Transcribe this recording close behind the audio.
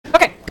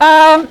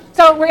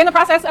So we're in the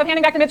process of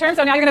handing back the midterm,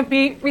 so now you're going to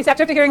be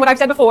receptive to hearing what I've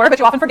said before, but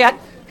you often forget.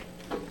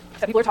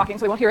 Some people are talking,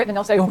 so they won't hear it, and then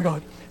they'll say, oh my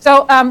God.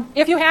 So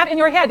if you have in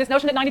your head this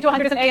notion that 90 to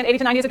 100 is an A and 80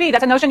 to 90 is a B,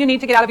 that's a notion you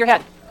need to get out of your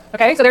head.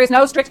 Okay, so there is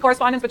no strict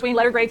correspondence between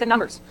letter grades and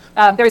numbers.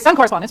 There is some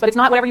correspondence, but it's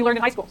not whatever you learned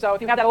in high school. So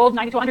if you have that old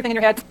 90 to 100 thing in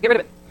your head, get rid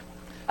of it.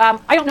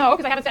 I don't know,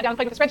 because I haven't sat down and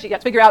played with a spreadsheet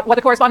yet to figure out what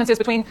the correspondence is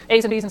between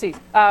A's and B's and C's.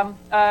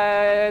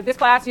 This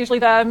class, usually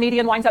the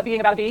median winds up being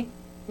about a B.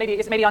 Maybe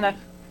it's maybe on the,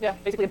 yeah,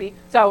 basically a B.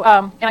 So,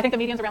 and I think the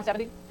median's around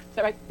 70. Is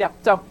that right? Yeah,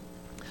 so.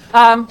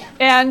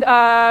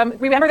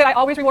 Remember that I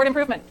always reward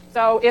improvement.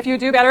 So if you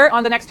do better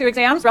on the next two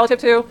exams relative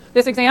to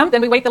this exam,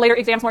 then we weight the later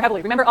exams more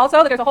heavily. Remember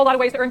also that there's a whole lot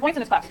of ways to earn points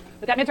in this class.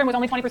 But that midterm was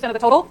only 20% of the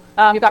total.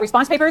 You've got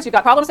response papers, you've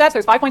got problem sets,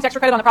 there's 5 points extra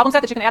credit on the problem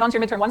set that you can add on to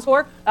your midterm 1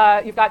 score.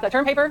 You've got the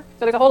term paper,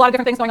 so there's a whole lot of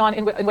different things going on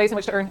in ways in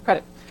which to earn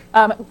credit.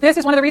 This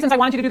is one of the reasons I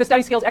wanted you to do the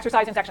study skills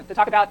exercise in section, to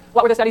talk about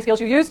what were the study skills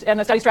you used and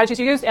the study strategies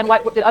you used and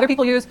what did other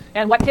people use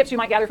and what tips you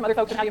might gather from other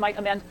folks and how you might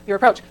amend your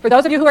approach. For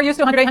those of you who are used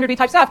to 100A, 100B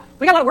type stuff,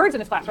 we got a lot of words in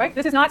this class, right?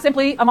 This is not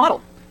simply a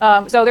model.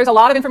 So there's a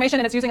lot of information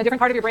and it's using a different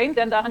part of your brain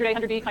than the 100A,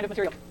 100B kind of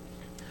material.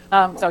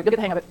 So you'll get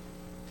the hang of it.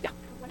 Yeah.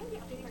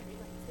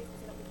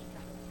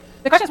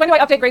 The question is, when do I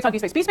update grades on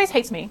BSpace? BSpace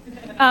hates me.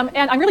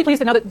 And I'm really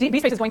pleased to know that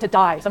BSpace is going to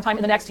die sometime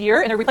in the next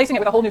year, and they're replacing it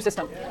with a whole new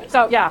system.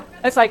 So yeah,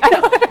 it's like, I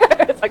know.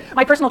 It's like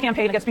my personal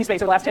campaign against BSpace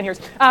over the last 10 years.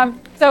 Not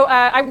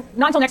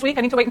until next week.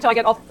 I need to wait until I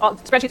get all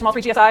spreadsheets from all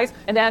 3 GSIs,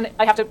 and then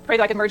I have to pray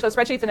that I can merge those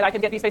spreadsheets and that I can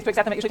get BSpace to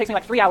accept them. It usually takes me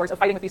like 3 hours of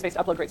fighting with BSpace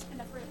to upload grades.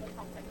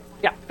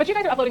 Yeah, but you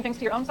guys are uploading things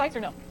to your own sites or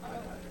no?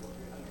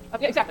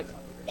 Yeah, exactly.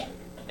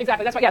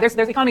 Exactly. That's why. Yeah, there's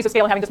economies of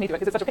scale in having just me do it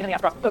because it's such a pain in the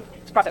ass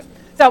process.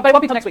 So, but it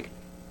won't be until next week.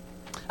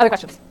 Other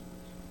questions?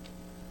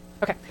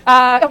 Okay.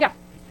 Oh yeah.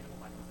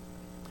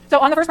 So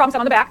on the first problem set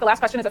on the back, the last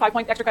question is a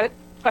 5-point extra credit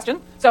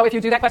question. So if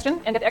you do that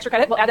question and get the extra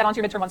credit, we'll add that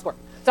onto your midterm 1 score.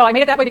 So I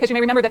made it that way because you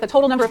may remember that the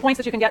total number of points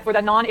that you can get for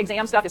the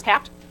non-exam stuff is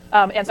capped.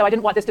 And so I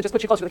didn't want this to just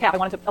put you closer to the cap. I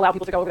wanted to allow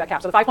people to go over that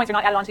cap. So the 5 points are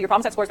not added onto your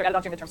problem set scores, they're added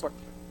onto your midterm score.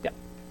 Yeah.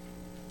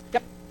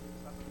 Yep.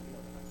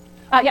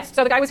 Yes,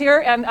 so the guy was here,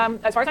 and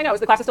as far as I know,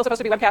 the class is still supposed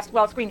to be webcast,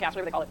 well, screencast,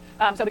 whatever they call it.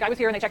 So the guy was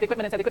here, and they checked the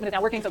equipment and said the equipment is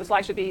now working, so the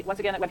slides should be, once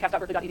again, at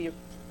webcast.berkeley.edu.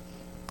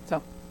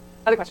 So,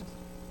 other questions?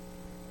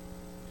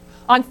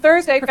 On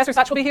Thursday, Professor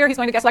Such will be here. He's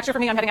going to guest lecture for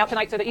me. I'm heading out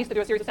tonight to the east to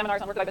do a series of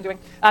seminars on work that I've been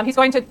doing. He's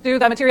going to do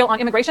the material on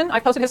immigration.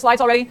 I've posted his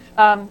slides already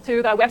to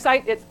the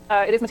website. It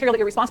is material that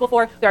you're responsible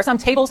for. There are some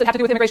tables that have to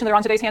do with immigration that are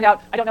on today's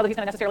handout. I don't know that he's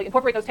going to necessarily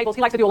incorporate those tables.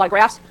 He likes to do a lot of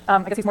graphs. I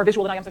guess he's more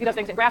visual than I am, so he does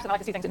things in graphs, and I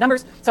like to see things in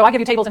numbers. So I give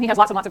you tables, and he has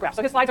lots and lots of graphs.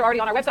 So his slides are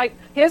already on our website.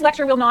 His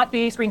lecture will not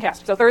be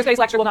screencast. So Thursday's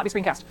lecture will not be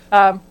screencast.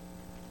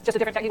 Just a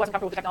different he wasn't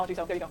comfortable with the technology,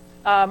 so there you go.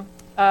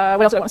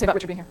 What else do I want to say about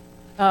Richard being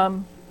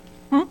here?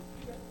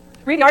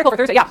 Read the article for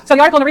Thursday. Yeah, so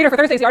the article in the reader for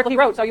Thursday is the article he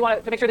wrote. So you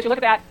want to make sure that you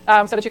look at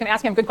that so that you can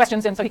ask him good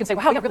questions and so he can say,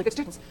 wow, you have really good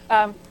students.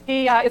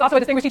 He is also a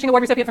Distinguished Teaching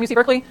Award recipient from UC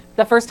Berkeley.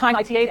 The first time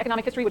I TA'd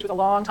economic history, which was a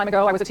long time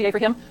ago, I was a TA for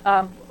him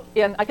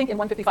I think in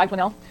 155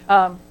 Twinnell.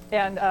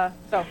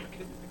 So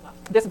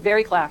this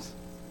very class.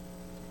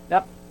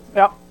 Yep.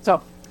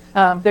 So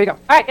there you go. All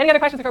right, any other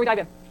questions before we dive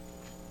in?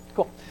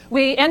 Cool.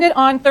 We ended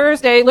on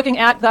Thursday looking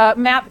at the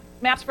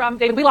maps from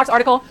David Wheelock's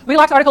article.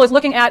 Wheelock's article is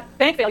looking at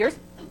bank failures.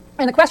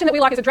 And the question that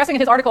Wheelock is addressing in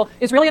his article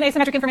is really an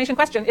asymmetric information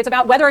question. It's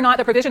about whether or not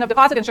the provision of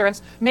deposit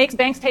insurance makes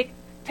banks take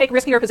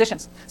riskier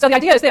positions. So the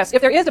idea is this.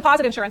 If there is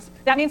deposit insurance,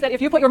 that means that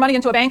if you put your money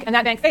into a bank and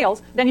that bank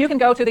fails, then you can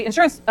go to the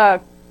insurance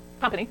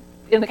company.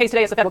 In the case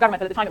today, it's the federal government,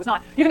 but at the time it was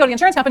not. You can go to the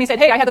insurance company and say,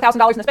 hey, I had the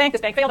 $1,000 in this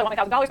bank failed, I want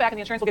my $1,000 back, and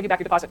the insurance will give you back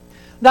your deposit.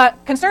 The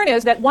concern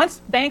is that once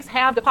banks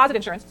have deposit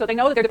insurance, so they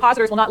know that their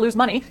depositors will not lose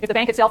money if the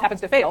bank itself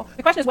happens to fail,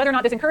 the question is whether or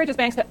not this encourages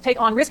banks to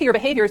take on riskier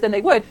behaviors than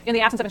they would in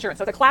the absence of insurance.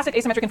 So it's a classic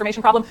asymmetric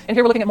information problem, and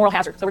here we're looking at moral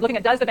hazard. So we're looking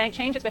at, does the bank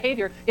change its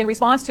behavior in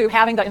response to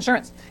having the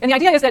insurance? And the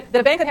idea is that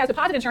the bank that has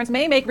deposit insurance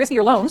may make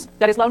riskier loans,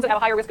 that is, loans that have a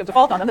higher risk of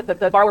default on them, that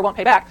the borrower won't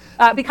pay back,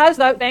 because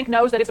the bank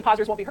knows that its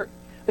depositors won't be hurt.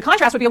 The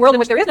contrast would be a world in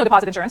which there is no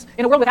deposit insurance.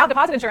 In a world without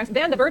deposit insurance,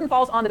 then the burden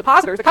falls on the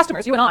depositors, the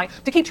customers, you and I,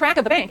 to keep track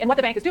of the bank and what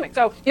the bank is doing.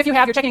 So if you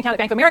have your checking account at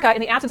Bank of America, in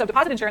the absence of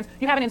deposit insurance,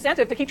 you have an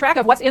incentive to keep track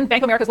of what's in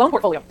Bank of America's loan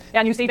portfolio.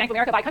 And you see Bank of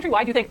America buy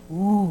Countrywide, you think,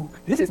 ooh,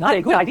 this is not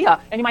a good idea.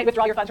 And you might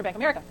withdraw your funds from Bank of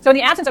America. So in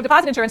the absence of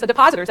deposit insurance, the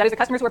depositors, that is the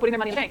customers who are putting their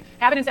money in the bank,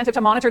 have an incentive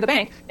to monitor the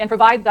bank and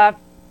provide the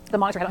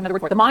monitoring, I don't know the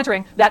word for it, the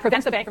monitoring that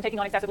prevents the bank from taking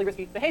on excessively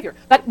risky behavior.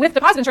 But with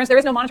deposit insurance, there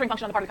is no monitoring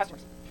function on the part of the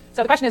customers.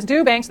 So the question is,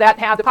 do banks that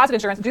have deposit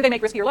insurance, do they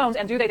make riskier loans,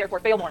 and do they therefore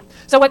fail more?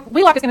 So what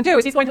Wheelock is going to do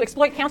is he's going to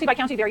exploit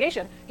county-by-county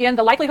variation in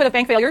the likelihood of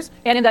bank failures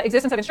and in the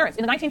existence of insurance.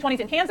 In the 1920s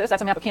in Kansas,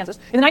 that's a map of Kansas,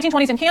 in the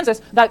 1920s in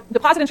Kansas, the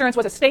deposit insurance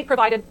was a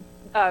state-provided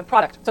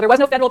product. So there was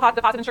no federal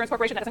deposit insurance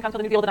corporation. That doesn't come until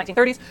the New Deal of the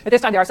 1930s. At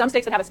this time, there are some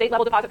states that have a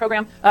state-level deposit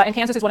program, and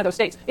Kansas is one of those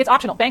states. It's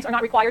optional. Banks are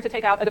not required to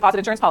take out a deposit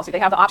insurance policy. They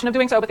have the option of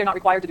doing so, but they're not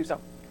required to do so.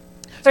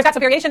 So he's got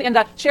some variation in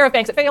the share of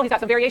banks that fail. He's got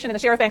some variation in the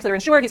share of banks that are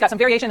insured. He's got some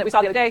variation that we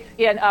saw the other day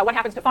in what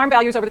happens to farm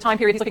values over the time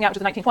period he's looking at, which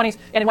is the 1920s,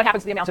 and in what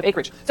happens to the amount of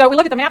acreage. So we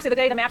looked at the maps the other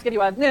day. The maps give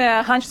you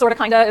a hunch, sort of,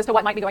 kind of, as to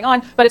what might be going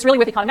on, but it's really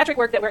with econometric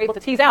work that we're able to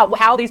tease out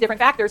how these different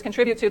factors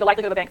contribute to the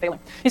likelihood of a bank failing.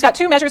 He's got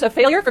two measures of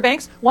failure for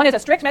banks. One is a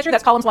strict measure,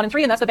 that's columns 1 and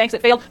 3, and that's the banks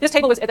that failed. This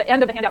table was at the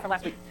end of the handout from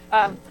last week.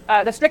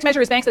 The strict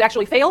measure is banks that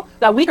actually fail.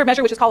 The weaker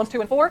measure, which is columns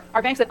 2 and 4,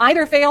 are banks that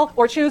either fail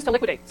or choose to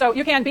liquidate. So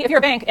you can be, if you're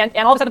a bank and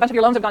all of a sudden a bunch of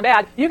your loans have gone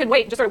bad, you can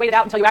wait and just sort of wait it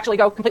out until you actually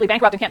go completely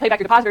bankrupt and can't pay back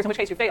your depositors, in which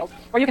case you failed.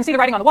 Or you can see the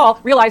writing on the wall,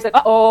 realize that,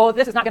 uh-oh,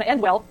 this is not going to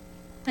end well,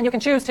 and you can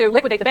choose to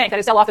liquidate the bank, that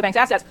is, sell off the bank's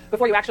assets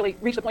before you actually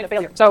reach the point of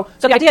failure. So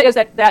the idea is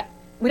that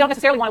we don't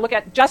necessarily want to look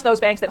at just those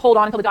banks that hold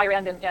on until the dire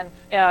end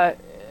and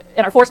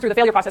are forced through the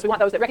failure process. We want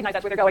those that recognize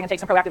that's where they're going and take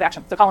some proactive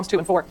action. So columns 2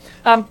 and 4.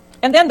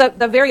 And then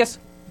the various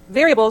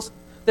variables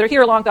that are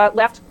here along the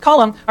left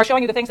column are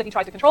showing you the things that he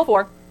tries to control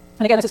for.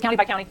 And again, this is county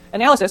by county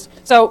analysis.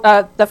 So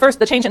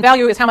the change in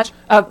value is how much,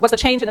 what's the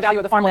change in the value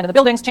of the farmland and the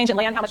buildings? Change in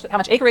land, how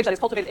much acreage, that is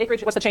cultivated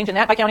acreage, what's the change in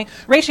that by county?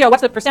 Ratio,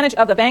 what's the percentage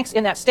of the banks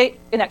in that state,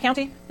 in that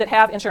county, that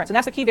have insurance? And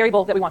that's the key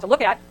variable that we want to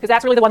look at, because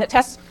that's really the one that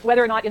tests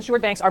whether or not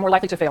insured banks are more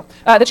likely to fail.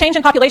 The change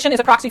in population is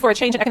a proxy for a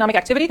change in economic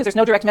activity, because there's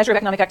no direct measure of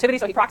economic activity,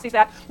 so he proxies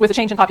that with the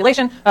change in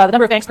population, the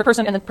number of banks per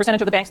person, and the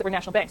percentage of the banks that were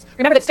national banks.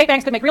 Remember that state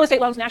banks could make real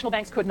estate loans, national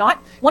banks could not.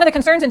 One of the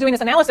concerns in doing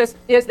this analysis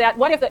is that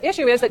what if the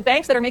issue is that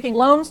banks that are making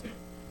loans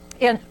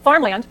in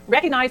farmland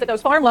recognize that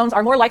those farm loans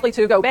are more likely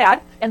to go bad,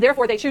 and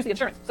therefore they choose the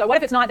insurance. So what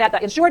if it's not that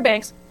the insured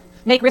banks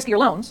make riskier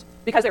loans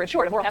because they're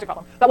insured, a moral hazard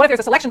problem? But what if there's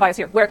a selection bias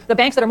here, where the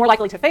banks that are more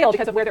likely to fail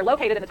because of where they're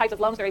located and the types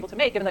of loans they're able to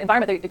make, given the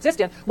environment they exist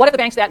in, what if the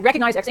banks that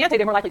recognize ex ante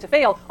they're more likely to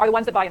fail are the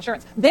ones that buy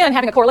insurance? Then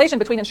having a correlation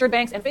between insured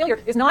banks and failure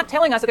is not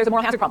telling us that there's a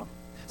moral hazard problem.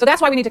 So that's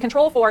why we need to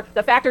control for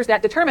the factors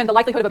that determine the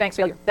likelihood of a bank's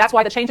failure. That's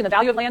why the change in the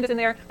value of land is in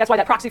there. That's why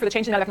that proxy for the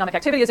change in economic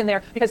activity is in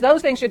there, because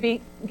those things should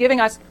be giving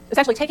us,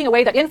 essentially taking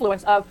away the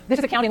influence of this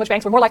is a county in which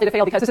banks were more likely to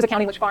fail because this is a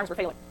county in which farms were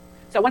failing.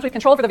 So once we've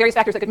controlled for the various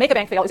factors that could make a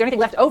bank fail, is there anything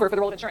left over for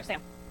the role of insurance,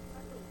 Sam?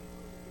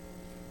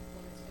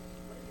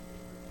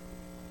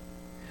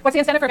 What's the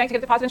incentive for a bank to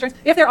get deposit insurance?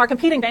 If there are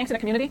competing banks in a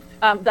community,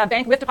 the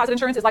bank with deposit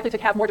insurance is likely to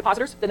have more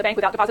depositors than the bank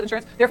without deposit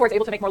insurance. Therefore, it's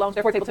able to make more loans.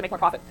 Therefore, it's able to make more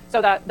profit.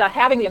 So the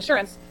having the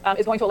insurance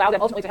is going to allow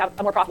them ultimately to have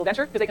a more profitable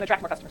venture because they can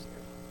attract more customers.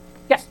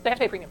 Yes, they have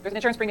to pay a premium. There's an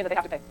insurance premium that they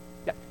have to pay.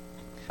 Yeah.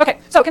 Okay,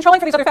 so controlling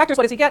for these other factors,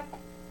 what does he get?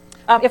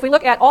 If we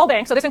look at all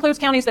banks, so this includes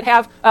counties that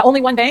have only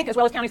one bank as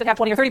well as counties that have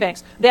 20 or 30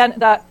 banks, then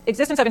the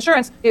existence of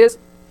insurance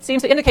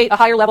seems to indicate a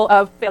higher level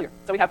of failure.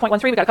 So we have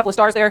 0.13, we've got a couple of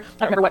stars there.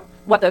 I don't remember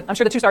I'm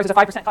sure the 2 stars is a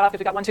 5% cutoff because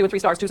we've got 1, 2, and 3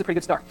 stars. 2 is a pretty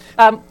good star.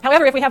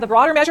 However, if we have the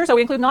broader measure, so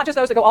we include not just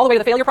those that go all the way to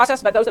the failure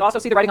process, but those that also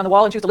see the writing on the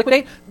wall and choose to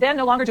liquidate, then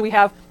no longer do we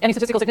have any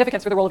statistical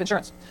significance for the role of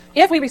insurance.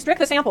 If we restrict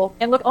the sample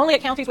and look only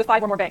at counties with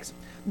 5 or more banks,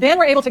 then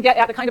we're able to get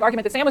at the kind of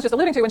argument that Sam was just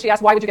alluding to when she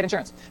asked, why would you get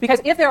insurance? Because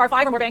if there are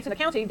 5 or more banks in the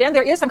county, then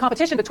there is some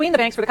competition between the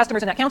banks for the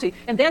customers in that county,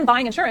 and then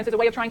buying insurance is a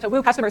way of trying to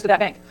woo customers to that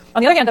bank.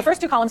 On the other hand, the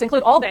first 2 columns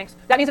include all banks.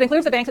 That means it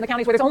includes the banks in the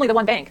counties where there's only the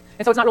one bank,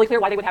 and so it's not really clear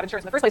why they would have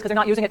insurance in the first place because they're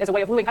not using it as a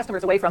way of wooing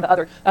customers away from the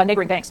other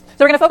neighboring banks.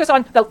 So we're going to focus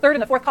on the 3rd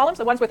and the 4th columns,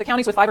 the ones with the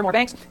counties with 5 or more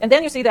banks, and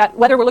then you see that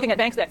whether we're looking at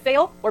banks that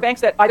fail or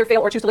banks that either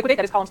fail or choose to liquidate,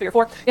 that is columns 3 or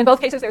 4, in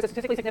both cases there's a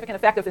statistically significant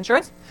effect of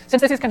insurance.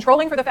 Since this is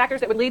controlling for the factors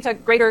that would lead to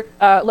greater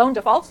loan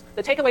defaults,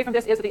 the takeaway from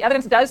this is that the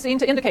evidence does seem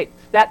to indicate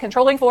that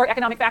controlling for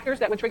economic factors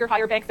that would trigger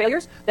higher bank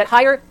failures, that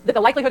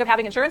the likelihood of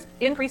having insurance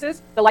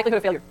increases the likelihood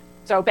of failure.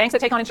 So banks that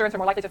take on insurance are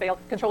more likely to fail,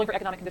 controlling for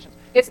economic conditions.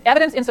 It's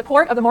evidence in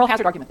support of the moral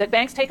hazard argument, that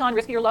banks take on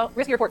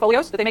riskier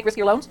portfolios, that they make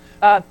riskier loans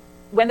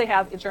when they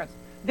have insurance.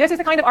 This is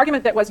the kind of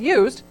argument that was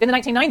used in the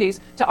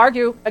 1990s to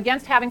argue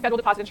against having federal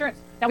deposit insurance.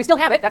 Now, we still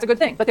have it. That's a good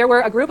thing. But there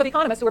were a group of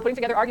economists who were putting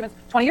together arguments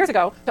 20 years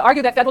ago to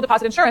argue that federal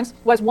deposit insurance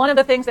was one of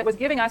the things that was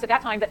giving us, at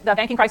that time, the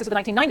banking crisis of the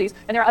 1990s.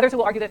 And there are others who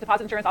will argue that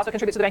deposit insurance also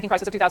contributes to the banking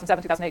crisis of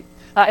 2007, 2008.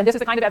 And this is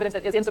the kind of evidence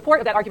that is in support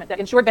of that argument, that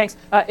insured banks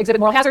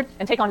exhibit moral hazard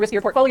and take on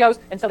riskier portfolios.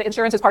 And so the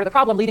insurance is part of the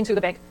problem leading to the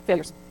bank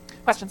failures.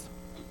 Questions?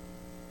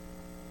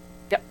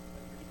 Yep.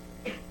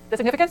 The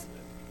significance?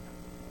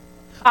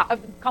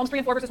 Columns 3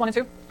 and 4 versus 1 and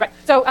 2. Right.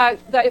 So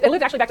it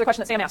alludes actually back to the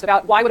question that Sam asked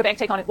about why would a bank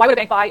take on it? Why would a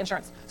bank buy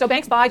insurance? So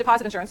banks buy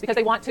deposit insurance because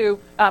they want to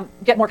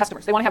get more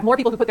customers. They want to have more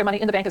people who put their money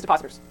in the bank as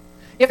depositors.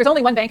 If there's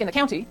only one bank in the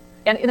county,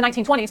 and in the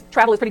 1920s,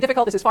 travel is pretty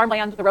difficult. This is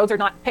farmland. The roads are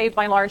not paved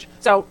by and large.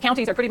 So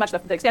counties are pretty much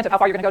the extent of how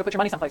far you're going to go to put your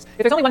money someplace.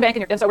 If there's only one bank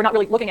and so we're not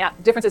really looking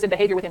at differences in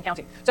behavior within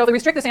county. So if we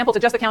restrict the sample to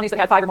just the counties that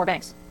had 5 or more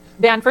banks,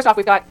 then first off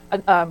we've got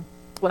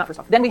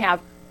then we have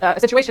a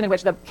situation in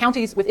which the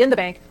counties within the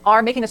bank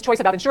are making this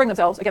choice about insuring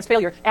themselves against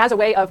failure as a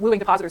way of wooing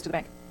depositors to the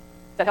bank.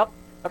 Does that help?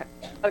 Okay.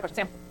 Other question,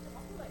 Sam?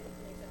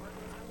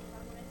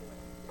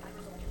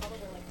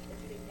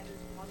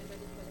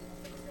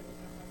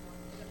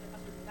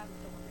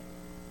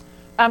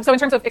 So in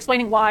terms of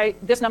explaining why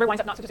this number winds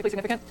up not statistically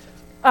significant,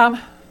 I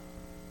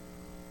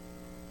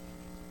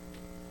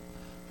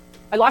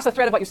lost the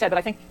thread of what you said, but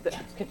I think can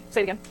you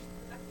say it again.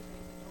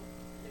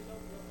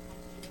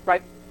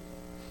 Right.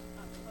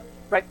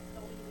 Right.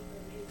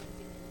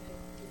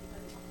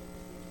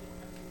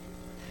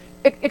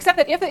 Except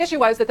that if the issue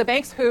was that the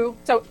banks who,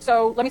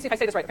 so let me see if I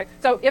say this right. Okay.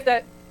 So if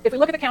the if we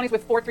look at the counties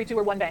with 4, 3, 2,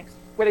 or 1 banks,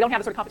 where they don't have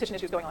the sort of competition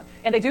issues going on,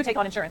 and they do take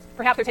on insurance,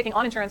 perhaps they're taking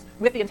on insurance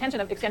with the intention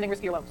of extending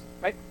riskier loans,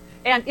 right?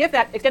 And if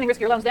that extending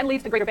riskier loans then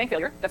leads to greater bank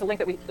failure, that's a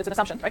link that's an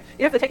assumption, right?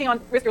 If the taking on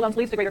riskier loans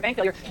leads to greater bank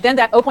failure, then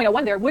that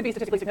 0.01 there would be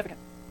statistically significant.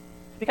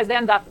 Because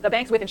then the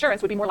banks with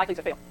insurance would be more likely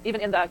to fail,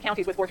 even in the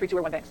counties with 4, 3, 2,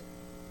 or 1 banks.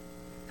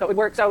 So it would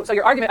work. So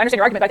your argument, I understand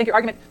your argument, but I think your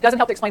argument doesn't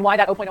help to explain why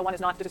that 0.01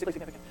 is not statistically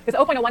significant. Because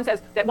 0.01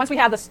 says that once we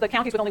have the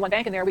counties with only 1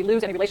 bank in there, we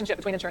lose any relationship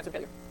between insurance and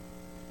failure.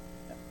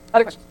 Yeah.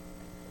 Other questions?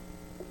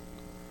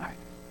 All right.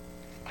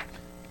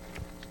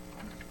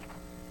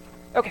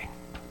 Okay.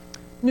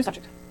 New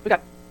subject. We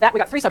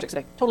got 3 subjects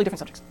today. Totally different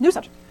subjects. New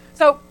subject.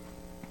 So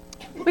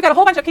we've got a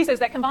whole bunch of pieces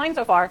that combine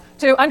so far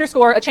to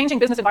underscore a changing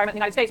business environment in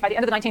the United States by the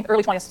end of the 19th,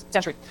 early 20th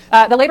century.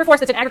 The labor force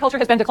that's in agriculture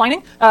has been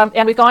declining,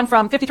 and we've gone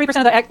from 53%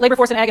 of the labor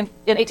force in ag in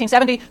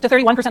 1870 to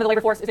 31% of the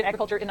labor force is in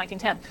agriculture in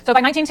 1910. So by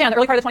 1910, the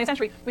early part of the 20th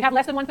century, we have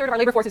less than 1/3 of our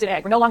labor force is in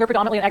ag. We're no longer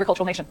predominantly an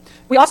agricultural nation.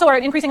 We also are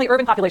an increasingly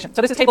urban population.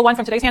 So this is table 1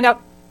 from today's handout.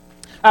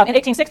 In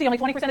 1860, only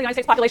 20% of the United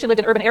States population lived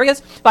in urban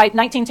areas. By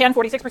 1910,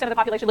 46% of the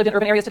population lived in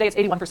urban areas. Today, it's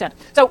 81%.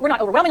 So we're not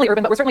overwhelmingly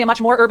urban, but we're certainly a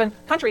much more urban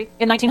country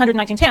in 1900 and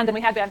 1910 than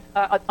we had been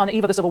on the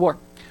eve of the Civil War.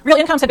 Real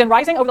incomes have been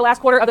rising over the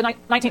last quarter of the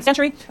 19th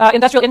century.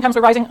 Industrial incomes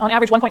were rising on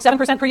average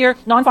 1.7% per year.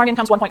 Non-farm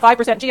incomes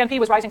 1.5%. GNP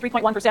was rising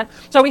 3.1%.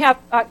 So we have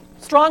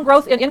strong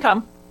growth in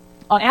income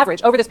on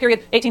average over this period,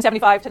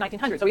 1875 to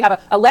 1900. So we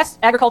have a less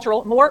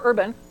agricultural, more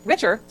urban,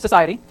 richer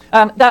society.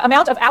 The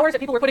amount of hours that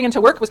people were putting into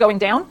work was going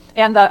down,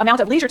 and the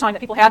amount of leisure time that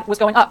people had was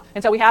going up.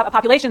 And so we have a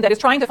population that is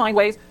trying to find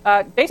ways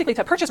basically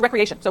to purchase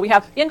recreation. So we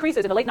have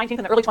increases in the late 19th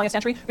and the early 20th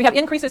century. We have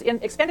increases in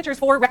expenditures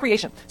for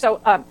recreation. So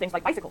things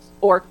like bicycles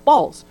or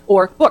balls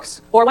or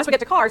books. Or once we get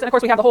to cars, and of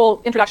course we have the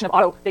whole introduction of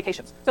auto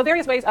vacations. So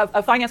various ways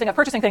of financing, of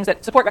purchasing things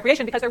that support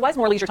recreation because there was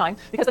more leisure time,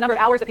 because the number of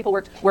hours that people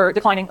worked were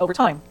declining over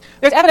time.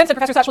 There's evidence, and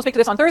Professor Such will speak to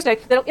this on Thursday,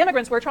 that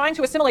immigrants were trying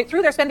to assimilate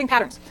through their spending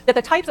patterns, that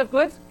the types of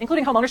goods,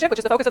 including home ownership, which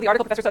is the focus of the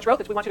article Professor Such wrote,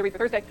 which we want you to read for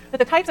Thursday, that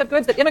the types of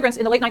goods that immigrants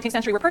in the late 19th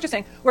century were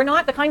purchasing were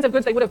not the kinds of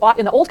goods they would have bought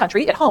in the old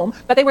country at home,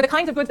 but they were the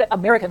kinds of goods that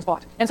Americans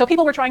bought. And so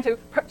people were trying to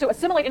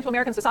assimilate into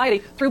American society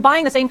through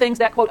buying the same things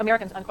that, quote,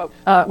 Americans, unquote,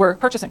 were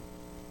purchasing.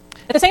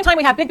 At the same time,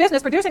 we have big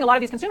business producing a lot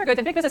of these consumer goods,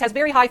 and big business has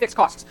very high fixed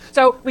costs.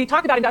 So we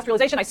talked about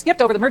industrialization. I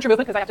skipped over the merger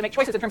movement because I have to make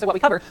choices in terms of what we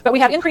cover. But we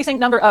have increasing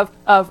number of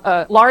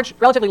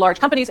relatively large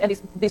companies, and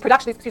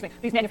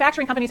these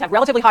manufacturing companies have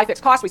relatively high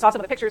fixed costs. We saw some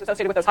of the pictures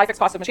associated with those high fixed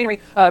costs of machinery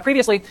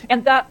previously.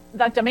 And the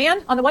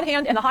demand on the one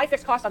hand and the high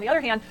fixed costs on the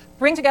other hand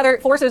bring together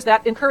forces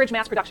that encourage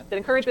mass production, that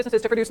encourage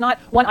businesses to produce not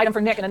one item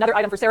for Nick and another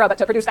item for Sarah, but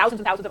to produce thousands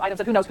and thousands of items,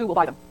 and who knows who will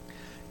buy them.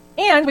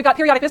 And we've got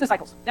periodic business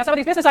cycles. Now, some of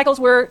these business cycles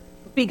were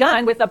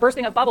begun with the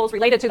bursting of bubbles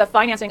related to the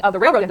financing of the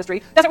railroad industry.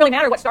 It doesn't really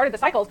matter what started the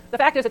cycles. The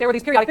fact is that there were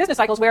these periodic business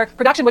cycles where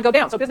production would go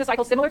down. So business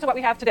cycles similar to what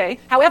we have today,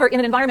 however, in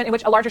an environment in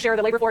which a larger share of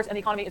the labor force and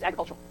the economy is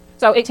agricultural.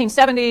 So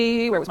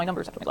 1870, where was my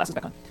numbers? I have to put my glasses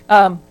back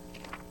on.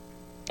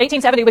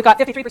 1870, we've got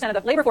 53%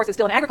 of the labor force is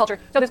still in agriculture,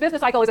 so this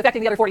business cycle is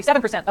affecting the other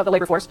 47% of the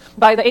labor force.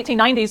 By the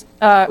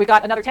 1890s, we've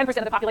got another 10%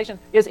 of the population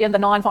is in the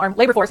non-farm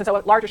labor force, and so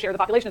a larger share of the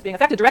population is being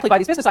affected directly by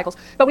these business cycles.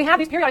 But we have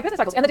these periodic business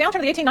cycles, and the downturn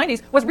of the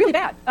 1890s was really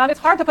bad. It's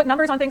hard to put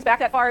numbers on things back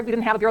that far. We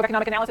didn't have a Bureau of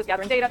Economic Analysis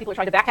gathering data. People are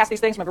trying to backcast these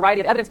things from a variety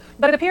of evidence,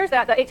 but it appears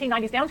that the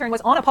 1890s downturn was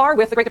on a par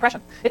with the Great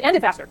Depression. It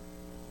ended faster.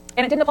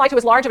 And it didn't apply to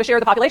as large of a share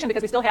of the population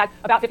because we still had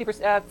about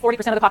 40%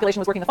 of the population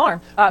was working the farm.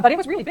 But it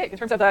was really big in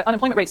terms of the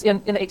unemployment rates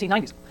in the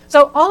 1890s.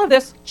 So all of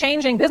this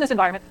changing business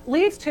environment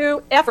leads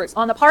to efforts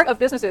on the part of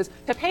businesses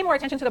to pay more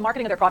attention to the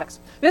marketing of their products.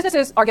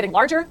 Businesses are getting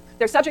larger.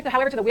 They're subject,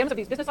 however, to the whims of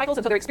these business cycles,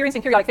 and so they're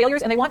experiencing periodic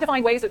failures, and they want to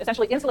find ways to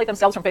essentially insulate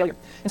themselves from failure.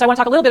 And so I want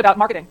to talk a little bit about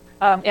marketing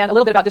and a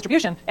little bit about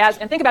distribution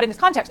and think about it in this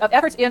context of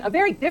efforts in a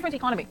very different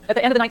economy at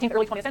the end of the 19th,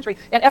 early 20th century,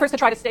 and efforts to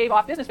try to stave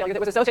off business failure that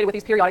was associated with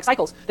these periodic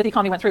cycles that the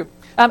economy went through.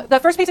 The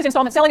first piece is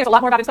installment selling. There's a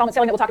lot more about installment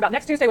selling that we'll talk about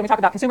next Tuesday when we talk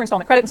about consumer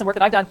installment credit and some work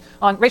that I've done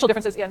on racial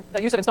differences in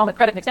the use of installment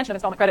credit and extension of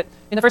installment credit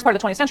in the first part of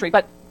the 20th century.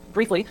 But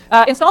briefly,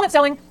 installment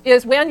selling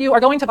is when you are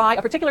going to buy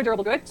a particular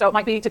durable good. So it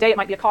might be today, it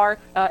might be a car.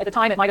 At the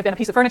time, it might have been a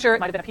piece of furniture. It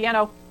might have been a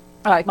piano.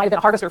 It might have been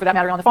a harvester for that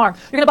matter on the farm.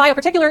 You're going to buy a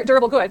particular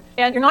durable good,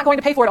 and you're not going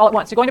to pay for it all at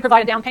once. You're going to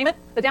provide a down payment.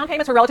 The down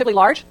payments are relatively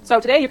large. So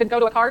today you can go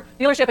to a car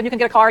dealership and you can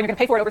get a car and you're going to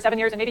pay for it over 7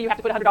 years, and maybe you have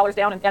to put $100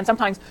 down, and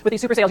sometimes with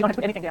these super sales you don't have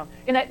to put anything down.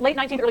 In the late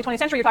 19th, early 20th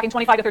century, you're talking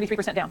 25 to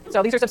 33% down.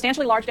 So these are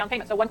substantially large down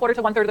payments. So 1/4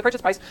 to 1/3 of the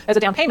purchase price as a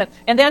down payment.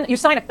 And then you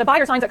sign it. The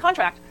buyer signs a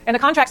contract, and the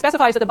contract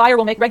specifies that the buyer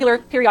will make regular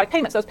periodic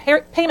payments. Those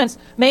payments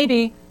may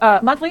be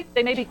monthly,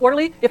 they may be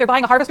quarterly. If you're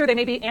buying a harvester, they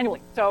may be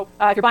annually. So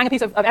if you're buying a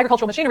piece of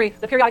agricultural machinery,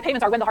 the periodic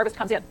payments are when the harvest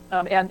comes in,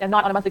 and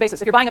not on a monthly basis.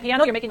 If you're buying a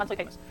piano, you're making monthly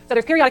payments. So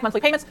there's periodic monthly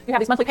payments. You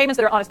have these monthly payments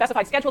that are on a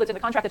specified schedule. It's in the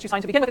contract that you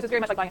signed to begin with. It's very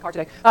much like buying a car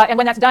today. And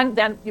when that's done,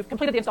 then you've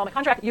completed the installment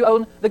contract. You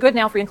own the good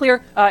now free and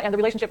clear, and the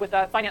relationship with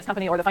the finance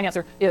company or the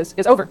financer is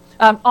over.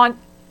 On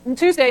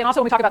Tuesday, and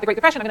also when we talk about the Great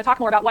Depression, I'm going to talk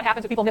more about what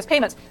happens if people miss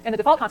payments and the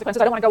default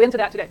consequences. I don't want to go into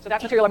that today. So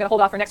that's material I'm going to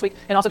hold off for next week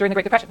and also during the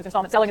Great Depression, because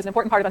installment selling is an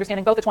important part of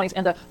understanding both the 20s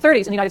and the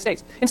 30s in the United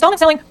States. Installment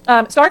selling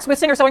starts with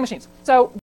Singer sewing machines. So